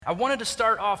I wanted to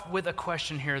start off with a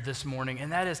question here this morning,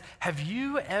 and that is, have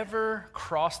you ever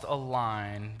crossed a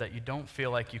line that you don't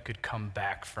feel like you could come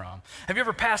back from? Have you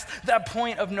ever passed that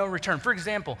point of no return? For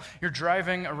example, you're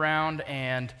driving around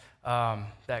and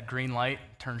that green light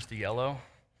turns to yellow.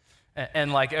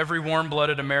 And like every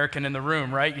warm-blooded American in the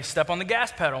room, right? You step on the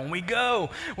gas pedal and we go.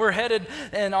 We're headed,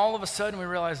 and all of a sudden we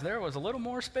realize there was a little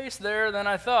more space there than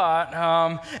I thought.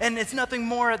 And it's nothing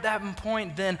more at that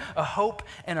point than a hope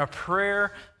and a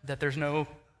prayer that there's no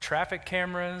traffic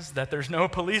cameras, that there's no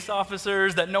police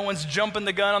officers, that no one's jumping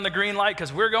the gun on the green light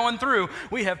because we're going through.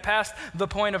 We have passed the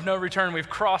point of no return. We've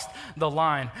crossed the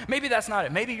line. Maybe that's not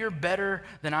it. Maybe you're better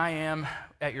than I am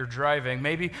at your driving.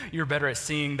 Maybe you're better at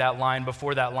seeing that line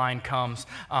before that line comes.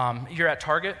 You're at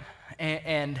Target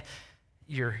and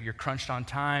you're crunched on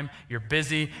time, you're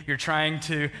busy, you're trying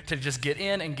to just get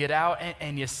in and get out,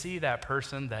 and you see that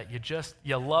person that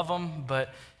you love them,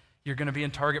 but you're going to be in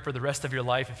Target for the rest of your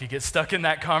life if you get stuck in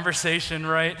that conversation,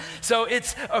 right? So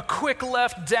it's a quick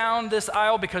left down this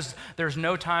aisle because there's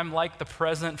no time like the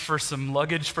present for some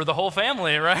luggage for the whole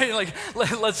family, right? Like,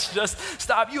 let's just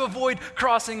stop. You avoid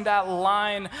crossing that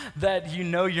line that you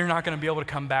know you're not going to be able to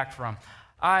come back from.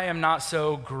 I am not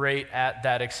so great at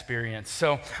that experience.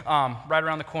 So right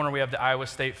around the corner, we have the Iowa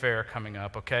State Fair coming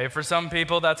up, okay? For some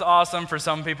people, that's awesome. For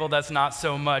some people, that's not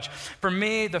so much. For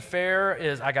me, the fair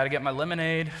is I got to get my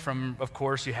lemonade from, of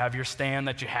course, you have your stand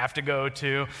that you have to go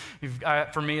to.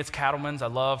 For me, it's Cattleman's. I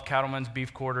love Cattleman's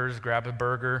beef quarters, grab a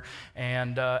burger.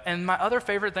 And my other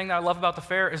favorite thing that I love about the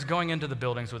fair is going into the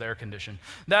buildings with air conditioning.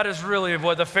 That is really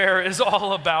what the fair is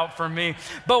all about for me.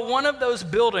 But one of those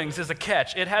buildings is a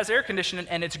catch. It has air conditioning,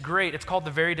 and it's great. It's called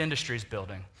the Varied Industries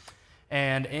Building.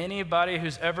 And anybody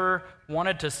who's ever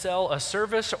wanted to sell a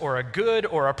service or a good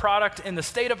or a product in the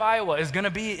state of Iowa is going to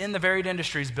be in the Varied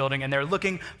Industries Building, and they're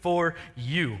looking for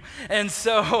you. And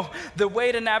so the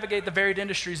way to navigate the Varied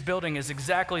Industries Building is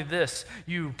exactly this.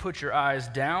 You put your eyes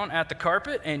down at the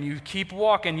carpet and you keep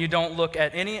walking. You don't look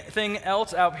at anything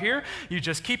else out here. You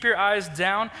just keep your eyes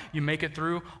down. You make it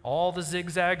through all the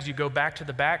zigzags. You go back to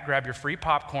the back, grab your free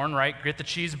popcorn, right? Get the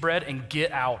cheese bread and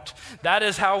get out. That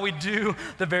is how we do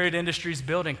the Varied Industries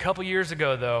Building. A couple years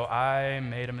ago, though, I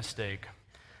made a mistake.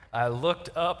 I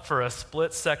looked up for a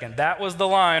split second. That was the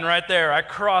line right there. I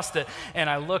crossed it, and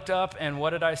I looked up, and what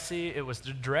did I see? It was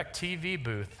the DirecTV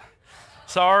booth.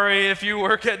 Sorry if you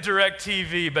work at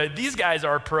DirecTV, but these guys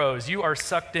are pros. You are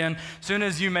sucked in. As soon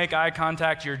as you make eye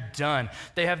contact, you're done.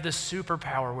 They have this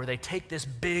superpower where they take this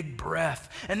big breath,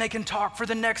 and they can talk for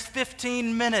the next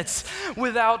 15 minutes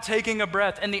without taking a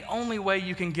breath. And the only way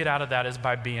you can get out of that is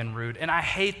by being rude. And I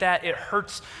hate that. It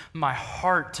hurts my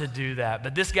heart to do that.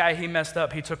 But this guy, he messed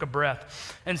up. He took a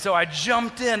breath. And so I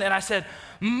jumped in, and I said,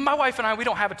 my wife and I, we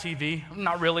don't have a TV.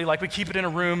 Not really. Like, we keep it in a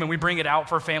room, and we bring it out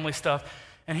for family stuff.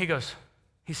 And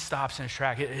he stops in his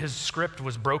track. His script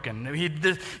was broken. He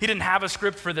didn't have a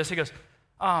script for this. He goes,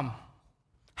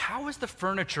 how is the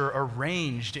furniture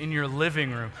arranged in your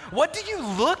living room? What do you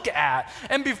look at?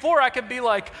 And before I could be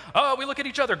like, oh, we look at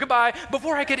each other, goodbye.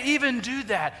 Before I could even do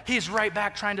that, he's right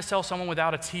back trying to sell someone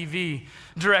without a TV,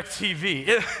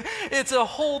 DirecTV. It's a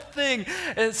whole thing.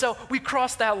 And so we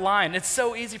cross that line. It's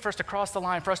so easy for us to cross the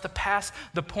line, for us to pass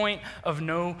the point of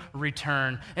no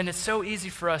return. And it's so easy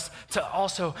for us to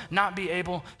also not be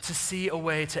able to see a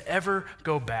way to ever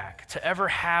go back, to ever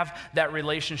have that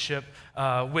relationship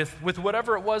with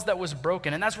whatever it was that was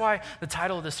broken. And that's why the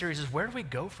title of the series is, Where do we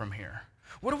go from here?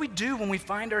 What do we do when we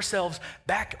find ourselves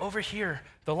back over here,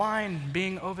 the line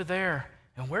being over there?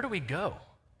 And where do we go?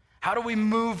 How do we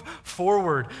move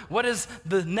forward? What is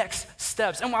the next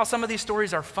steps? And while some of these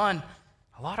stories are fun,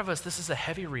 a lot of us, this is a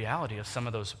heavy reality of some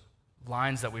of those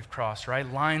lines that we've crossed, right?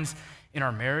 Lines in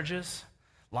our marriages,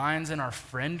 lines in our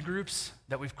friend groups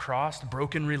that we've crossed,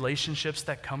 broken relationships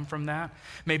that come from that.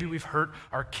 Maybe we've hurt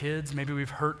our kids. Maybe we've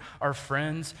hurt our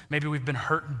friends. Maybe we've been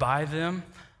hurt by them.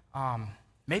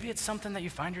 Maybe it's something that you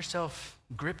find yourself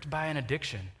gripped by an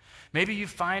addiction. Maybe you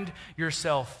find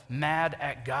yourself mad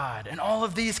at God. And all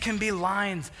of these can be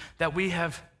lines that we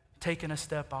have taken a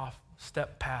step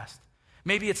past.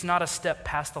 Maybe it's not a step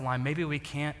past the line. Maybe we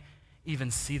can't even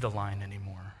see the line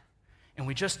anymore. And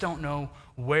we just don't know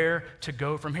where to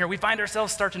go from here. We find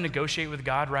ourselves start to negotiate with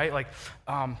God, right?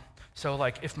 So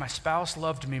if my spouse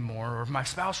loved me more, or if my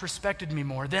spouse respected me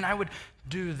more, then I would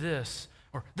do this.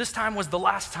 Or this time was the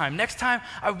last time. Next time,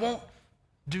 I won't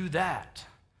do that.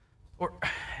 Or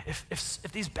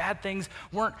if these bad things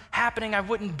weren't happening, I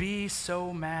wouldn't be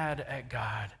so mad at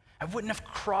God. I wouldn't have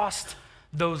crossed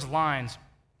those lines.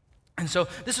 And so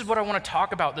this is what I want to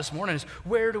talk about this morning is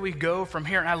where do we go from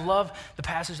here? And I love the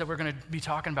passage that we're going to be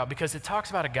talking about because it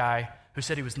talks about a guy who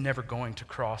said he was never going to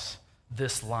cross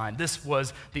this line. This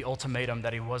was the ultimatum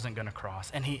that he wasn't going to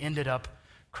cross, and he ended up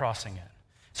crossing it.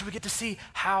 So we get to see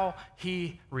how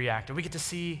he reacted. We get to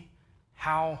see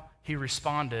how he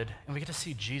responded, and we get to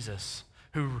see Jesus,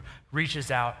 who reaches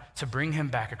out to bring him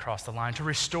back across the line, to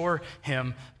restore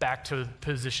him back to the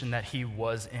position that he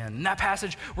was in. In that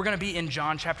passage, we're going to be in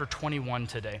John chapter 21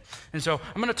 today. And so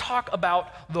I'm going to talk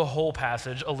about the whole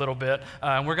passage a little bit.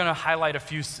 We're going to highlight a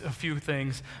few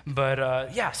things.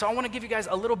 But so I want to give you guys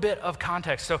a little bit of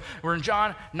context. So we're in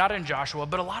John, not in Joshua,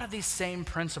 but a lot of these same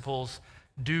principles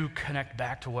do connect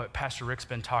back to what Pastor Rick's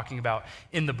been talking about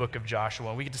in the book of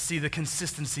Joshua. We get to see the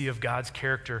consistency of God's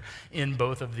character in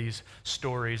both of these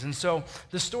stories. And so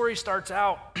the story starts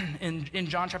out in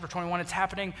John chapter 21. It's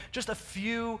happening just a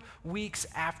few weeks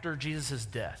after Jesus'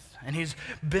 death. And he's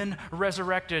been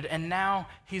resurrected, and now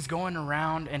he's going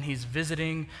around and he's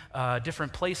visiting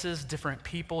different places, different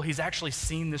people. He's actually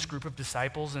seen this group of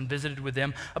disciples and visited with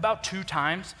them about 2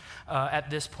 times at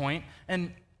this point.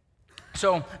 And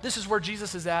so this is where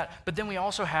Jesus is at, but then we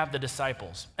also have the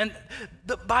disciples. And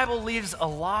the Bible leaves a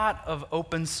lot of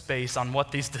open space on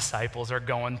what these disciples are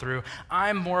going through.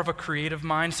 I'm more of a creative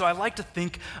mind, so I like to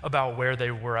think about where they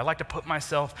were. I like to put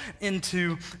myself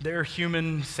into their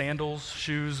human sandals,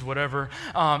 shoes, whatever,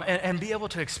 and be able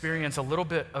to experience a little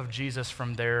bit of Jesus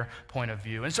from their point of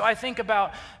view. And so I think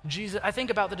about Jesus, I think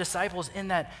about the disciples in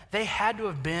that they had to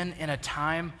have been in a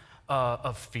time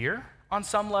of fear, on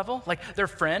some level. Like their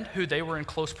friend who they were in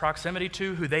close proximity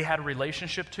to, who they had a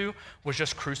relationship to, was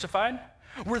just crucified.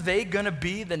 Were they going to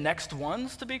be the next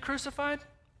ones to be crucified?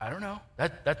 I don't know.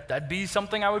 That'd be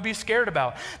something I would be scared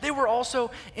about. They were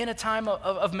also in a time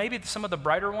of maybe some of the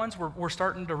brighter ones were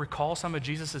starting to recall some of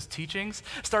Jesus' teachings,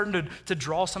 starting to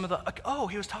draw some of the, like, oh,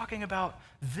 he was talking about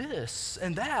this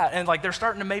and that. And like they're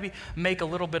starting to maybe make a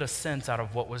little bit of sense out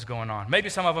of what was going on. Maybe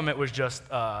some of them it was just,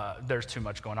 there's too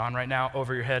much going on right now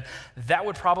over your head. That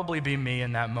would probably be me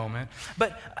in that moment.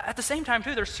 But at the same time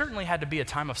too, there certainly had to be a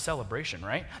time of celebration,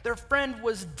 right? Their friend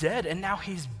was dead and now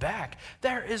he's back.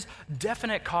 There is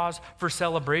definite cause for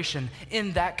celebration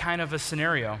in that kind of a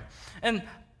scenario. And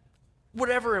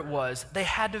whatever it was, they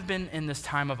had to have been in this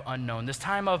time of unknown, this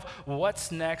time of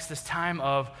what's next, this time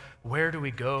of where do we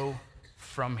go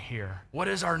from here? What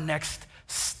is our next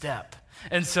step?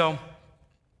 And so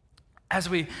as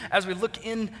we look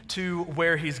into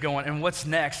where he's going and what's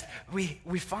next, we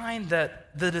find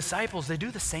that the disciples, they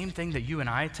do the same thing that you and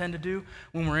I tend to do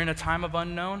when we're in a time of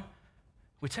unknown.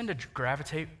 We tend to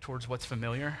gravitate towards what's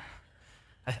familiar.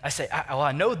 I say,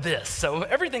 I know this, so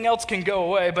everything else can go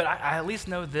away, but I at least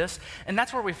know this. And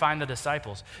that's where we find the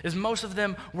disciples, is most of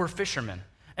them were fishermen.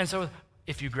 And so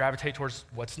if you gravitate towards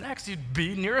what's next, you'd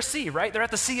be near a sea, right? They're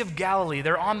at the Sea of Galilee.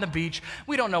 They're on the beach.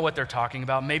 We don't know what they're talking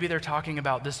about. Maybe they're talking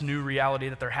about this new reality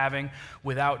that they're having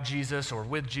without Jesus or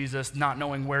with Jesus, not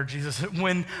knowing where Jesus,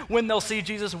 when they'll see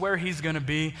Jesus, where he's going to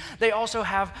be. They also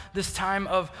have this time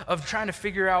of trying to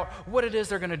figure out what it is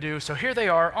they're going to do. So here they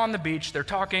are on the beach. They're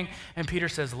talking, and Peter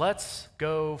says, let's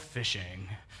go fishing.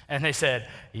 And they said,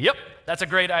 yep, that's a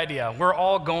great idea. We're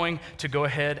all going to go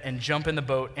ahead and jump in the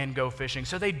boat and go fishing.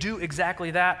 So they do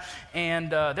exactly that,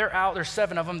 and they're out. There's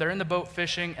 7 of them. They're in the boat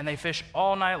fishing, and they fish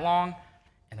all night long,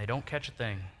 and they don't catch a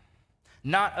thing.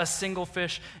 Not a single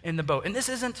fish in the boat. And this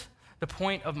isn't the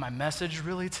point of my message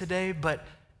really today, but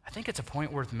I think it's a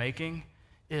point worth making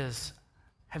is,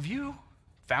 have you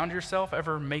found yourself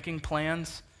ever making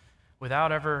plans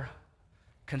without ever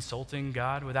consulting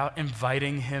God, without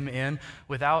inviting him in,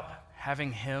 without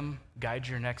having him guide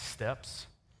your next steps?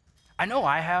 I know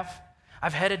I have.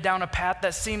 I've headed down a path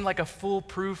that seemed like a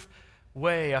foolproof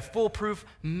way, a foolproof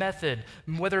method,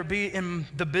 whether it be in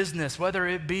the business, whether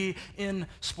it be in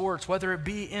sports, whether it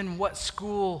be in what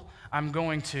school I'm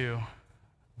going to.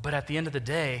 But at the end of the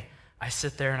day, I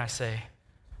sit there and I say,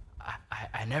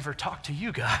 I never talked to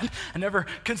you, God. I never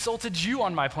consulted you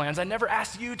on my plans. I never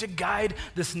asked you to guide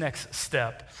this next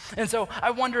step. And so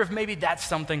I wonder if maybe that's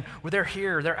something where they're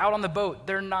here, they're out on the boat,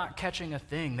 they're not catching a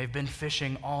thing. They've been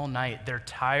fishing all night. They're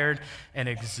tired and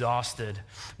exhausted.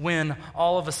 When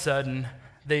all of a sudden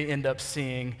they end up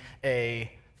seeing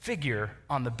a figure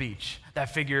on the beach,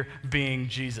 that figure being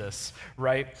Jesus,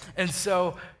 right? And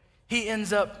so he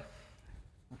ends up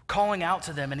calling out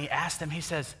to them and he asks them, he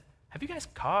says, have you guys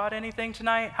caught anything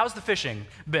tonight? How's the fishing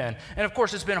been? And of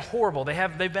course, it's been horrible.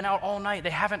 They've been out all night.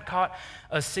 They haven't caught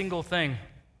a single thing.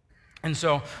 And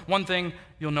so one thing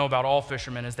you'll know about all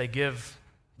fishermen is they give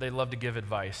they love to give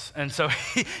advice. And so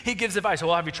he gives advice.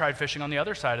 Well, have you tried fishing on the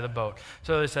other side of the boat?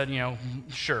 So they said,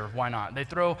 sure, why not? They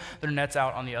throw their nets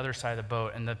out on the other side of the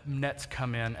boat, and the nets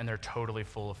come in, and they're totally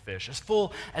full of fish, as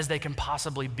full as they can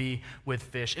possibly be with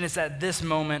fish. And it's at this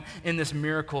moment in this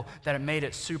miracle that it made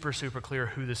it super, super clear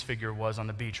who this figure was on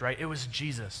the beach, right? It was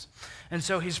Jesus. And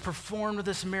so he's performed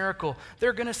this miracle.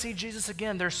 They're going to see Jesus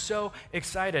again. They're so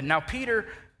excited. Now, Peter,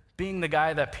 being the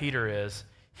guy that Peter is,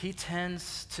 he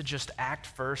tends to just act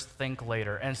first, think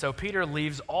later. And so Peter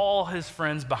leaves all his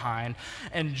friends behind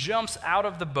and jumps out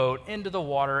of the boat into the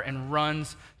water and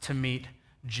runs to meet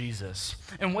Jesus.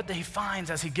 And what he finds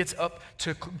as he gets up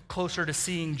to closer to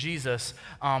seeing Jesus,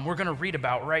 we're going to read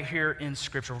about right here in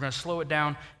Scripture. We're going to slow it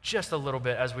down just a little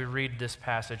bit as we read this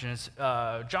passage. And it's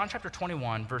John chapter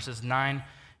 21, verses 9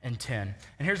 and 10.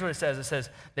 And here's what it says. It says,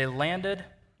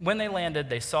 when they landed,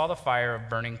 they saw the fire of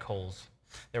burning coals.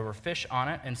 There were fish on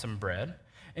it and some bread.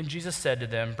 And Jesus said to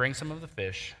them, bring some of the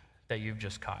fish that you've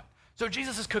just caught. So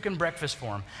Jesus is cooking breakfast for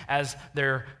them as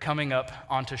they're coming up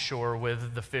onto shore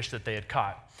with the fish that they had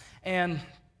caught. And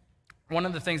one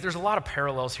of the things, there's a lot of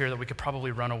parallels here that we could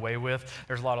probably run away with.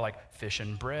 There's a lot of like fish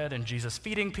and bread and Jesus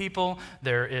feeding people.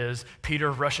 There is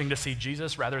Peter rushing to see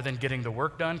Jesus rather than getting the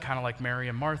work done, kind of like Mary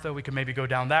and Martha. We could maybe go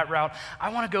down that route. I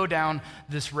want to go down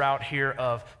this route here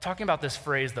of talking about this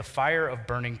phrase, the fire of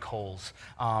burning coals,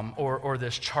 or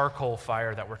this charcoal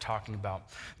fire that we're talking about.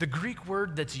 The Greek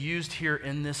word that's used here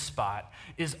in this spot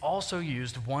is also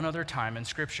used one other time in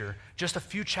Scripture, just a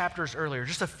few chapters earlier,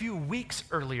 just a few weeks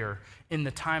earlier in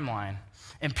the timeline.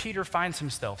 And Peter finds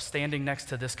himself standing next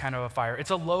to this kind of a fire. It's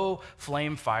a low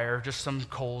flame fire, just some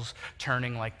coals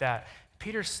turning like that.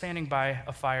 Peter's standing by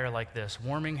a fire like this,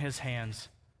 warming his hands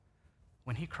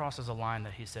when he crosses a line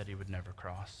that he said he would never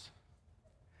cross.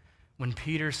 When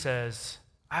Peter says,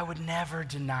 I would never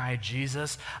deny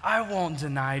Jesus, I won't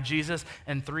deny Jesus,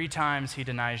 and 3 times he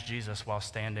denies Jesus while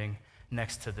standing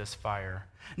next to this fire.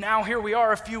 Now here we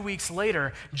are a few weeks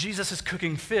later. Jesus is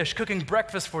cooking fish, cooking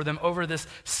breakfast for them over this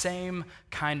same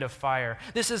kind of fire.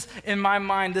 This is, in my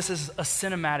mind, this is a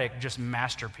cinematic just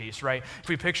masterpiece, right? If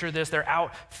we picture this, they're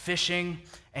out fishing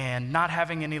and not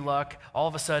having any luck. All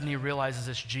of a sudden he realizes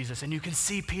it's Jesus. And you can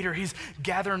see Peter, he's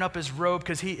gathering up his robe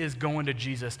because he is going to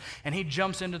Jesus. And he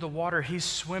jumps into the water, he's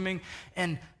swimming,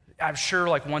 and I'm sure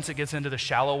like once it gets into the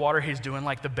shallow water, he's doing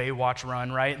like the Baywatch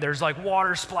run, right? There's like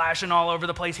water splashing all over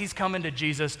the place. He's coming to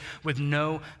Jesus with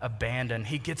no abandon.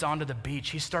 He gets onto the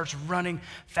beach. He starts running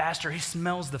faster. He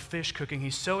smells the fish cooking.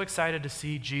 He's so excited to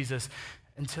see Jesus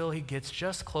until he gets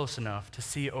just close enough to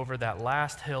see over that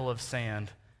last hill of sand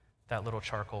that little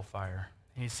charcoal fire.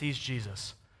 And he sees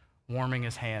Jesus warming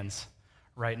his hands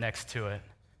right next to it.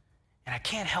 And I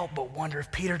can't help but wonder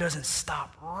if Peter doesn't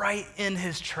stop right in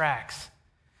his tracks,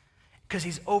 because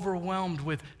he's overwhelmed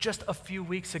with just a few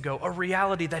weeks ago, a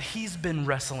reality that he's been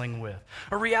wrestling with,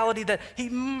 a reality that he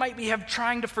might be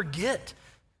trying to forget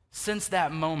since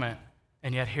that moment.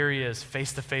 And yet here he is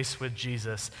face to face with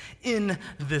Jesus in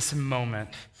this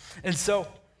moment. And so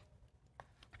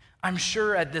I'm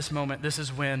sure at this moment, this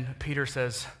is when Peter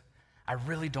says, I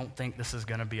really don't think this is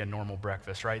going to be a normal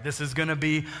breakfast, right? This is going to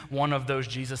be one of those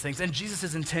Jesus things. And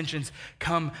Jesus' intentions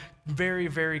come very,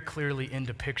 very clearly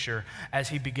into picture as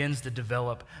he begins to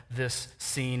develop this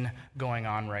scene going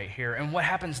on right here. And what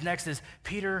happens next is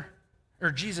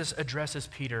Jesus addresses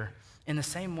Peter in the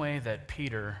same way that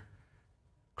Peter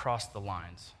crossed the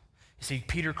lines. You see,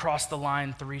 Peter crossed the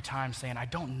line 3 times saying, I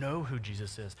don't know who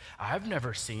Jesus is. I've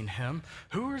never seen him.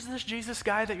 Who is this Jesus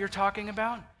guy that you're talking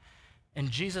about? And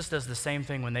Jesus does the same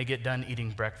thing when they get done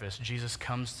eating breakfast. Jesus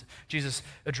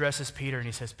addresses Peter and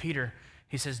he says, Peter,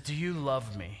 he says, do you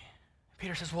love me?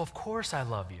 Peter says, well, of course I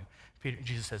love you.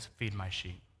 Jesus says, feed my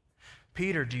sheep.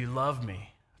 Peter, do you love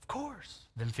me? Of course.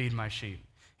 Then feed my sheep.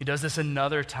 He does this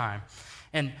another time.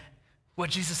 And what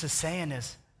Jesus is saying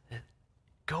is,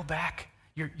 go back.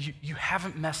 You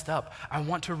haven't messed up. I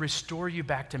want to restore you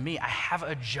back to me. I have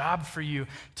a job for you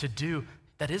to do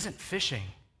that isn't fishing.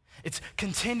 It's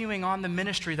continuing on the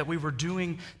ministry that we were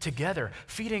doing together,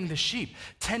 feeding the sheep,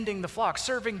 tending the flock,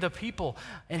 serving the people.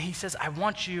 And he says, I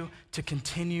want you to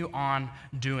continue on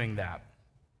doing that.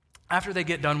 After they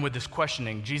get done with this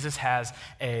questioning, Jesus has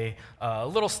a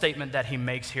little statement that he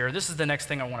makes here. This is the next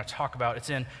thing I want to talk about.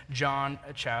 It's in John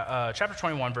chapter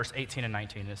 21, verse 18 and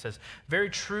 19. It says,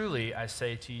 very truly I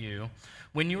say to you,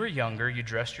 when you were younger, you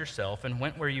dressed yourself and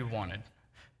went where you wanted.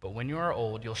 But when you are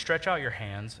old, you'll stretch out your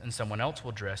hands, and someone else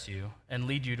will dress you and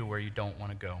lead you to where you don't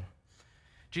want to go.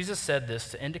 Jesus said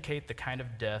this to indicate the kind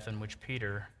of death in which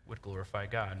Peter would glorify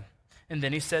God. And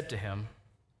then he said to him,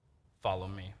 follow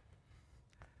me.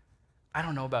 I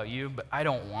don't know about you, but I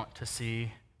don't want to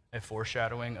see a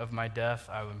foreshadowing of my death.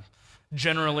 I'm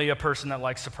generally a person that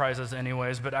likes surprises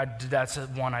anyways, but that's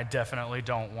one I definitely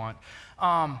don't want.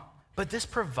 But this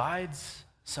provides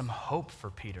some hope for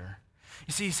Peter.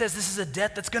 You see, he says this is a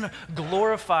death that's going to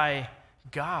glorify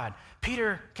God.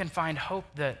 Peter can find hope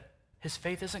that his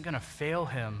faith isn't going to fail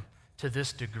him to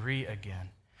this degree again.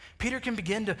 Peter can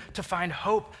begin to find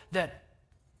hope that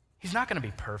he's not going to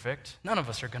be perfect. None of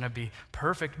us are going to be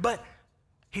perfect, but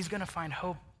he's going to find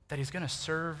hope that he's going to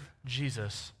serve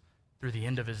Jesus through the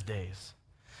end of his days,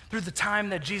 through the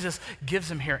time that Jesus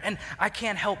gives him here. And I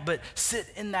can't help but sit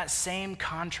in that same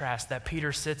contrast that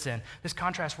Peter sits in, this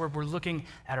contrast where we're looking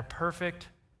at a perfect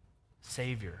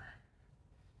Savior,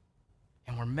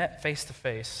 and we're met face to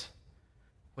face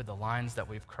with the lines that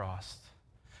we've crossed,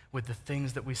 with the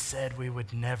things that we said we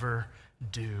would never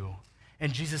do.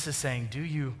 And Jesus is saying, do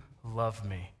you love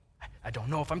me? I don't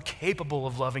know if I'm capable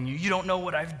of loving you. You don't know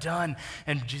what I've done.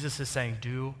 And Jesus is saying,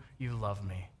 do you love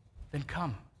me? Then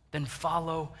come, then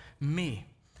follow me.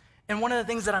 And one of the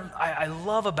things that I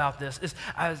love about this is,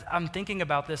 as I'm thinking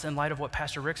about this in light of what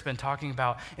Pastor Rick's been talking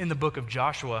about in the book of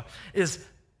Joshua, is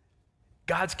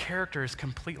God's character is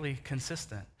completely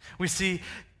consistent. We see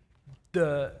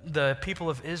the people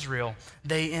of Israel,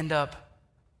 they end up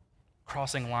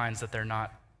crossing lines that they're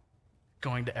not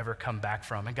going to ever come back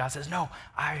from. And God says, no,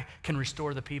 I can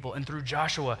restore the people. And through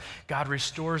Joshua, God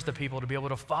restores the people to be able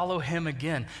to follow him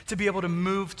again, to be able to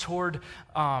move toward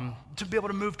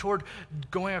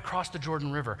going across the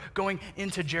Jordan River, going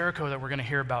into Jericho that we're going to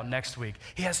hear about next week.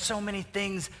 He has so many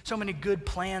things, so many good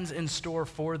plans in store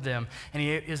for them, and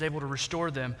he is able to restore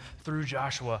them through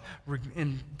Joshua,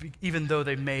 even though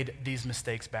they've made these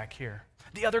mistakes back here.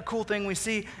 The other cool thing we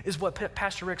see is what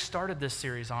Pastor Rick started this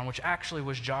series on, which actually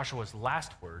was Joshua's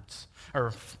last words,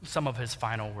 or some of his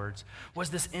final words, was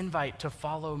this invite to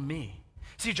follow me.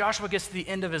 See, Joshua gets to the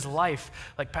end of his life,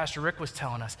 like Pastor Rick was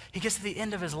telling us. He gets to the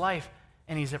end of his life,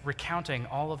 and he's recounting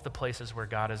all of the places where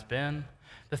God has been,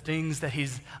 the things that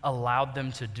he's allowed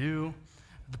them to do,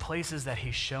 the places that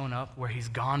he's shown up, where he's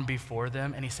gone before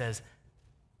them, and he says,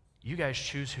 you guys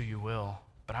choose who you will,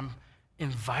 but I'm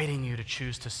inviting you to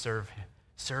choose to serve him.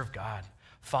 Serve God.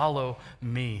 Follow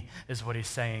me is what he's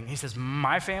saying. He says,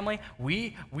 my family,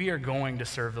 we are going to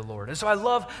serve the Lord. And so I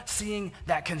love seeing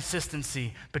that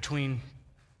consistency between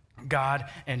God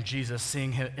and Jesus,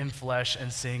 seeing him in flesh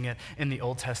and seeing it in the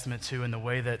Old Testament too, in the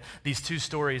way that these two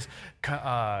stories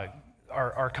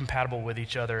are compatible with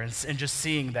each other, and just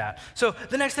seeing that. So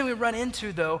the next thing we run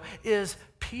into, though, is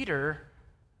Peter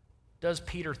does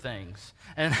Peter things.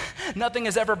 And nothing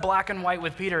is ever black and white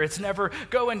with Peter. It's never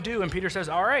go and do. And Peter says,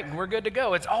 all right, we're good to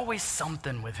go. It's always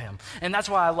something with him. And that's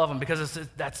why I love him, because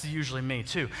that's usually me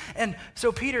too. And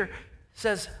so Peter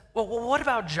says, well, what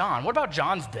about John? What about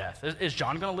John's death? Is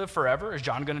John going to live forever? Is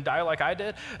John going to die like I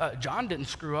did? John didn't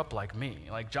screw up like me.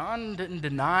 Like, John didn't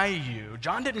deny you.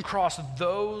 John didn't cross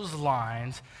those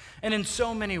lines. And in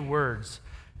so many words,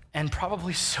 and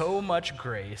probably so much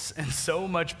grace and so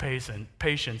much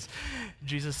patience,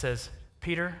 Jesus says,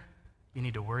 Peter, you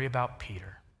need to worry about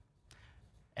Peter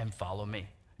and follow me.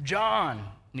 John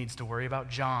needs to worry about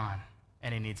John,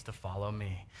 and he needs to follow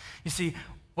me. You see,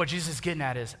 what Jesus is getting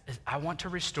at is I want to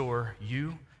restore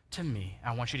you to me.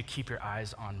 I want you to keep your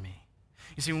eyes on me.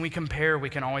 You see, when we compare, we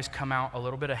can always come out a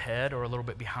little bit ahead or a little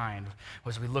bit behind.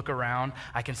 As we look around,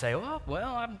 I can say, oh,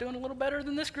 well, I'm doing a little better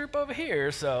than this group over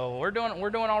here, so we're doing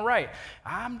all right.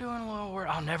 I'm doing a little worse.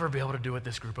 I'll never be able to do what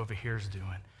this group over here is doing.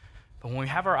 But when we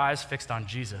have our eyes fixed on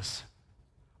Jesus,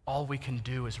 all we can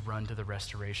do is run to the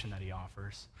restoration that he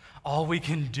offers. All we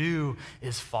can do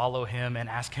is follow him and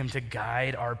ask him to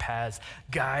guide our paths,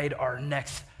 guide our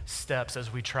next steps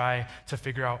as we try to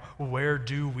figure out where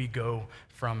do we go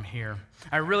from here.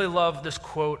 I really love this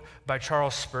quote by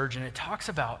Charles Spurgeon. It talks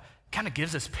about, kind of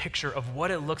gives this picture of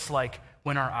what it looks like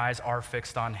when our eyes are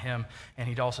fixed on him. And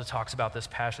he also talks about this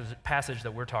passage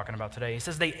that we're talking about today. He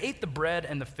says, they ate the bread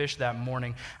and the fish that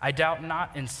morning, I doubt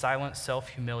not in silent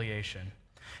self-humiliation.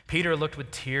 Peter looked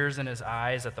with tears in his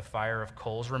eyes at the fire of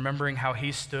coals, remembering how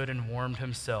he stood and warmed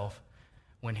himself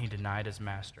when he denied his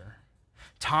master.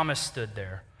 Thomas stood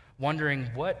there, wondering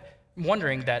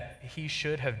that he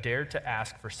should have dared to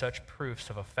ask for such proofs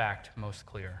of a fact most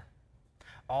clear.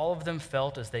 All of them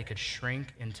felt as they could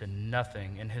shrink into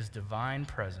nothing in his divine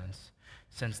presence,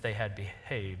 since they had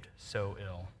behaved so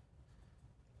ill.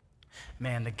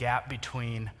 Man, the gap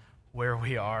between where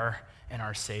we are and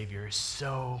our Savior is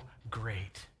so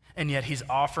great. And yet he's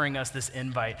offering us this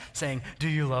invite, saying, do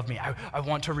you love me? I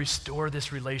want to restore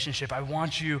this relationship. I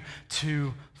want you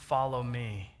to follow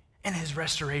me. And his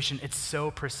restoration, it's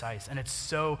so precise and it's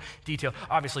so detailed.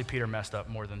 Obviously, Peter messed up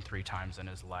more than 3 times in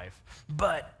his life.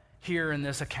 But here in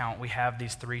this account, we have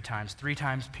these 3 times. 3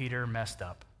 times Peter messed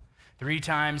up. 3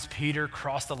 times Peter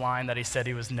crossed the line that he said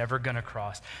he was never going to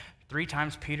cross. 3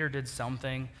 times Peter did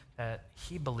something that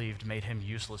he believed made him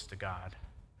useless to God.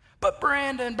 But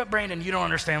Brandon, you don't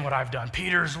understand what I've done.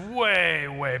 Peter's way,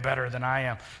 way better than I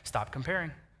am. Stop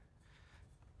comparing.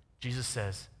 Jesus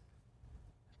says,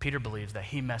 Peter believes that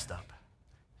he messed up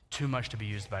too much to be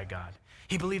used by God.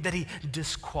 He believed that he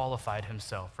disqualified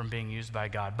himself from being used by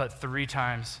God. But 3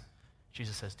 times,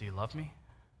 Jesus says, do you love me?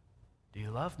 Do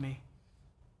you love me?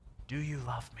 Do you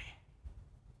love me?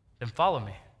 Then follow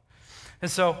me. And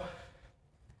so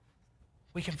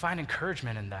we can find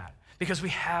encouragement in that because we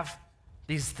have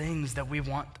these things that we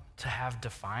want to have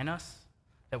define us,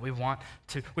 that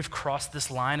we've crossed this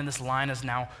line, and this line is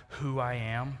now who I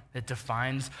am. It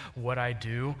defines what I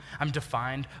do. I'm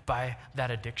defined by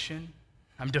that addiction.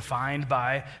 I'm defined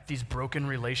by these broken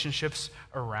relationships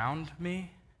around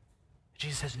me.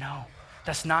 Jesus says, no,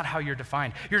 that's not how you're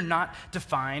defined. You're not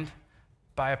defined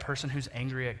by a person who's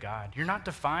angry at God. You're not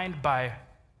defined by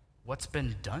what's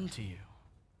been done to you.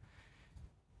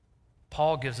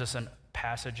 Paul gives us a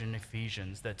passage in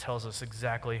Ephesians that tells us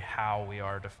exactly how we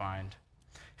are defined.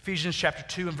 Ephesians chapter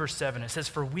 2 and verse 7, it says,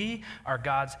 for we are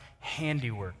God's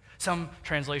handiwork. Some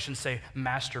translations say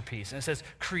masterpiece. And it says,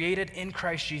 created in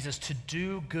Christ Jesus to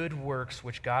do good works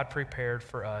which God prepared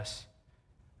for us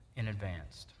in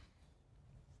advance.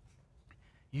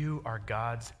 You are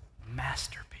God's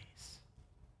masterpiece.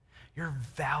 You're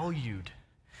valued.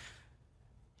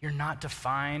 You're not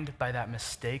defined by that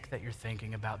mistake that you're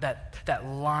thinking about, that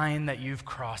line that you've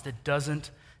crossed. It doesn't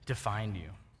define you.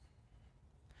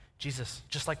 Jesus,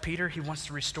 just like Peter, he wants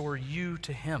to restore you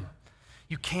to him.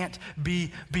 You can't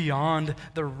be beyond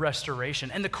the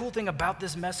restoration. And the cool thing about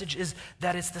this message is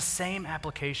that it's the same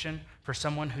application for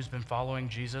someone who's been following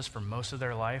Jesus for most of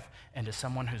their life and to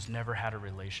someone who's never had a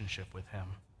relationship with him.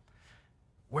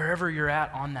 Wherever you're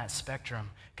at on that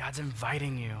spectrum, God's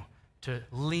inviting you to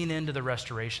lean into the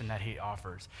restoration that he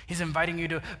offers. He's inviting you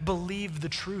to believe the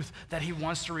truth that he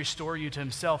wants to restore you to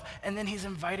himself, and then he's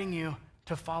inviting you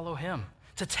to follow him,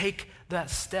 to take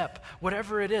that step,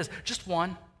 whatever it is, just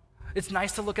one. It's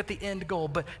nice to look at the end goal,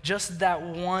 but just that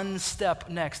one step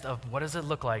next of what does it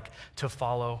look like to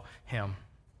follow him.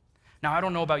 Now, I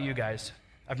don't know about you guys.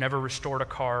 I've never restored a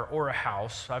car or a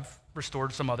house. I've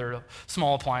restored some other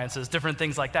small appliances, different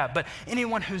things like that. But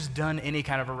anyone who's done any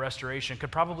kind of a restoration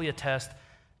could probably attest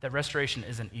that restoration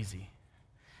isn't easy.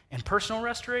 And personal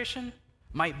restoration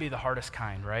might be the hardest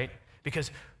kind, right?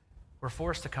 Because we're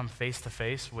forced to come face to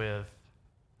face with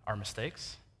our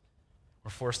mistakes.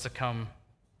 We're forced to come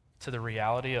to the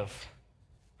reality of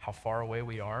how far away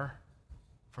we are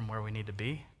from where we need to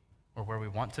be or where we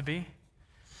want to be.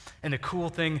 And the cool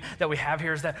thing that we have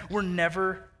here is that we're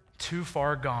never too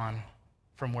far gone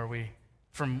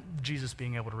from Jesus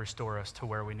being able to restore us to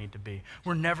where we need to be.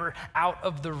 We're never out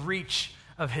of the reach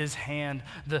of his hand,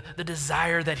 the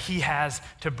desire that he has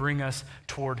to bring us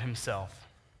toward himself.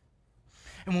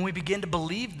 And when we begin to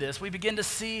believe this, we begin to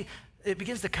see, it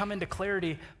begins to come into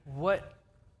clarity what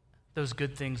those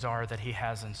good things are that he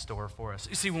has in store for us.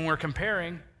 You see, when we're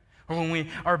comparing, or when we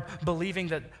are believing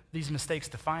that these mistakes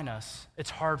define us, it's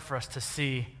hard for us to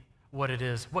see what it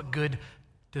is. What good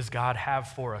does God have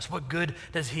for us? What good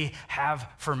does he have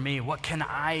for me? What can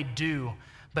I do?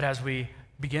 But as we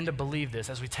begin to believe this,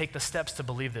 as we take the steps to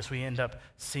believe this, we end up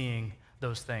seeing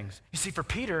those things. You see, for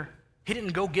Peter, he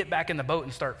didn't go get back in the boat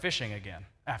and start fishing again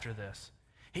after this.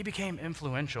 He became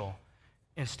influential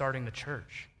in starting the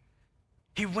church.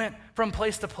 He went from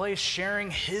place to place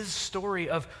sharing his story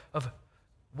of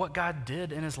what God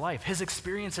did in his life, his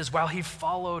experiences while he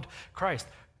followed Christ.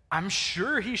 I'm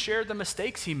sure he shared the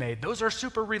mistakes he made. Those are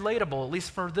super relatable, at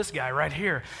least for this guy right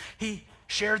here. He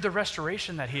shared the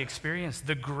restoration that he experienced,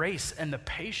 the grace and the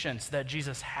patience that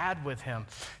Jesus had with him.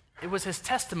 It was his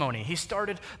testimony. He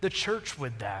started the church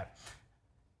with that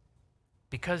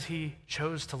because he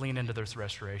chose to lean into this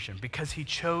restoration, because he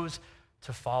chose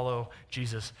to follow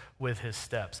Jesus with his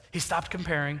steps. He stopped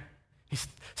comparing. He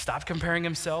stopped comparing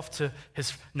himself to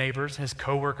his neighbors, his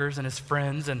coworkers, and his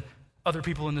friends, and other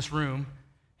people in this room.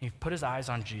 He put his eyes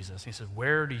on Jesus. He said,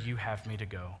 where do you have me to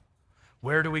go?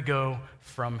 Where do we go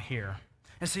from here?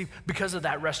 And see, because of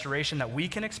that restoration that we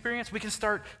can experience, we can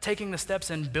start taking the steps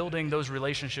and building those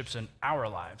relationships in our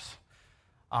lives.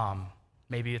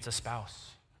 Maybe it's a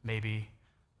spouse, maybe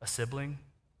a sibling,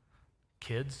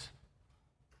 kids,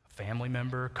 a family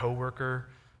member, coworker,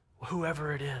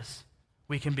 whoever it is.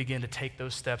 We can begin to take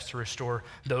those steps to restore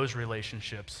those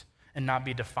relationships and not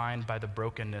be defined by the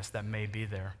brokenness that may be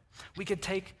there. We could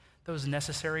take those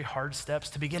necessary hard steps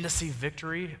to begin to see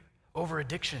victory over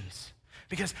addictions,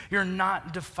 Because you're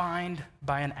not defined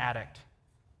by an addict.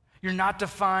 You're not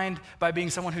defined by being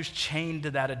someone who's chained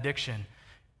to that addiction,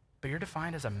 but you're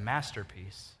defined as a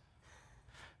masterpiece,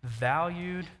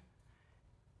 valued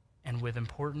and with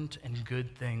important and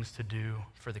good things to do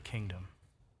for the kingdom.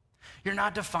 You're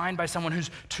not defined by someone who's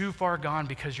too far gone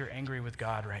because you're angry with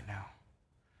God right now.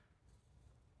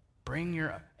 Bring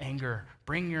your anger,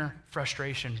 bring your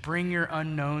frustration, bring your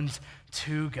unknowns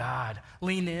to God.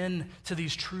 Lean in to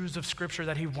these truths of Scripture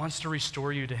that he wants to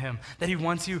restore you to him, that he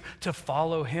wants you to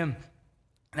follow him.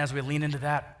 And as we lean into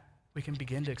that, we can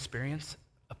begin to experience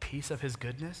a piece of his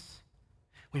goodness.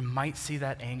 We might see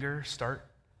that anger start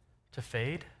to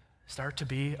fade, start to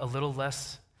be a little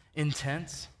less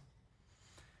intense.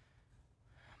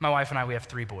 My wife and I, we have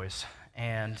 3 boys,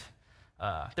 and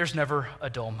there's never a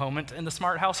dull moment in the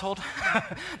Smart household.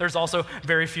 There's also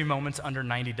very few moments under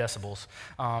 90 decibels.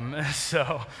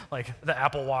 So, like, the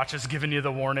Apple Watch is giving you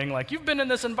the warning, like, you've been in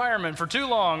this environment for too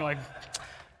long, like,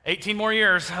 18 more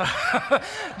years.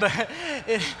 But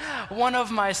one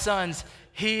of my sons,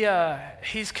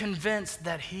 he's convinced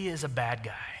that he is a bad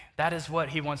guy. That is what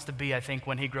he wants to be, I think,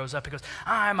 when he grows up. He goes,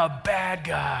 I'm a bad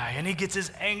guy. And he gets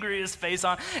his angriest face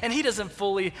on. And he doesn't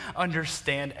fully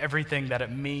understand everything that it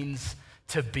means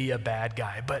to be a bad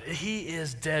guy. But he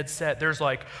is dead set. There's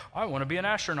like, I want to be an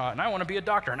astronaut, and I want to be a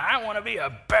doctor, and I want to be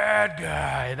a bad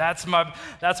guy. That's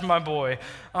my boy.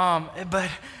 But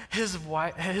his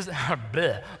wife,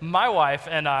 my wife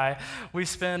and I, we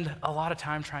spend a lot of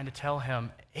time trying to tell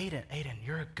him, Aiden,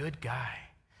 you're a good guy.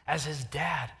 As his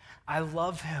dad, I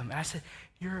love him. And I said,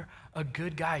 you're a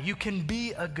good guy. You can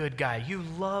be a good guy. You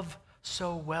love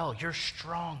so well. You're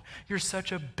strong. You're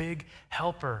such a big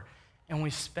helper. And we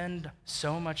spend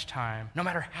so much time, no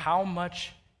matter how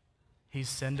much he's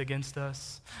sinned against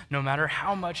us, no matter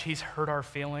how much he's hurt our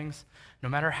feelings, no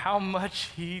matter how much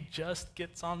he just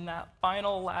gets on that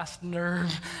final last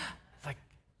nerve, like,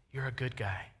 you're a good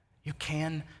guy. You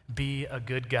can be a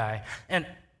good guy. And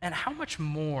how much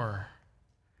more,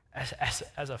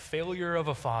 as a failure of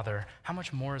a father, how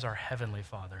much more is our Heavenly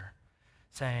Father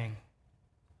saying,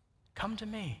 come to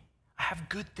me. I have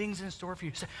good things in store for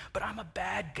you. Say, but I'm a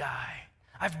bad guy.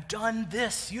 I've done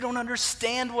this. You don't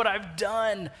understand what I've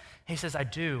done. He says, I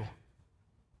do.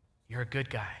 You're a good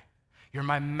guy. You're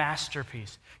my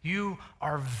masterpiece. You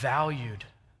are valued.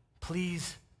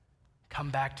 Please come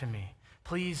back to me.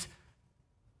 Please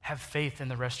have faith in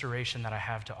the restoration that I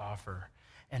have to offer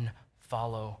and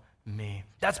follow me.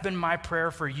 That's been my prayer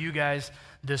for you guys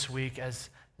this week as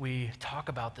we talk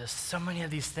about this. So many of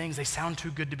these things, they sound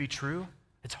too good to be true.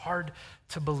 It's hard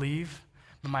to believe,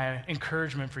 but my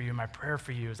encouragement for you, my prayer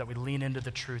for you is that we lean into the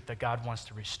truth that God wants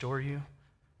to restore you,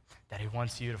 that he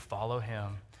wants you to follow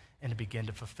him and to begin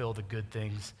to fulfill the good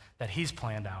things that he's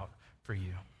planned out for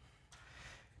you.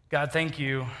 God, thank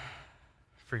you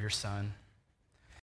for your son.